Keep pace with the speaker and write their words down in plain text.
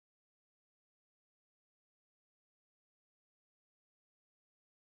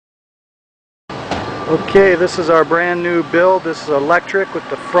Okay, this is our brand new build. This is electric with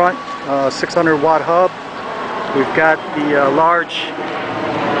the front 600 watt hub. We've got the large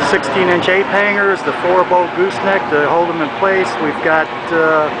 16-inch ape hangers, the 4-bolt gooseneck to hold them in place. We've got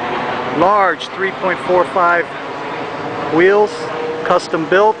large 3.45 wheels, custom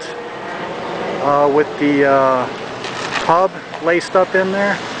built with the hub laced up in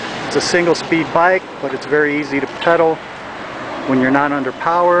there. It's a single speed bike, but it's very easy to pedal when you're not under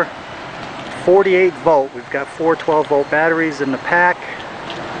power. 48 volt. We've got 4 12-volt batteries in the pack.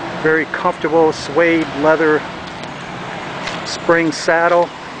 Very comfortable suede leather spring saddle,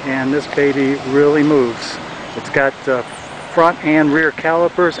 and this baby really moves. It's got front and rear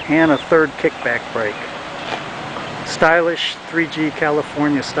calipers and a third kickback brake. Stylish 3G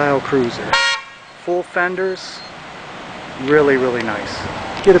California style cruiser. Full fenders. Really, really nice.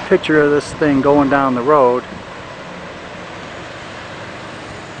 Get a picture of this thing going down the road.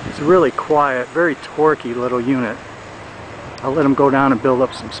 It's really quiet, very torquey little unit. I'll let him go down and build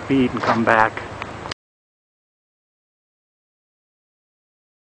up some speed and come back.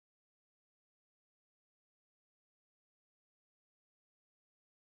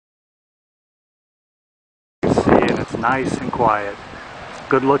 See, and it's nice and quiet. It's a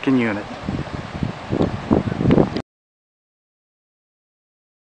good looking unit.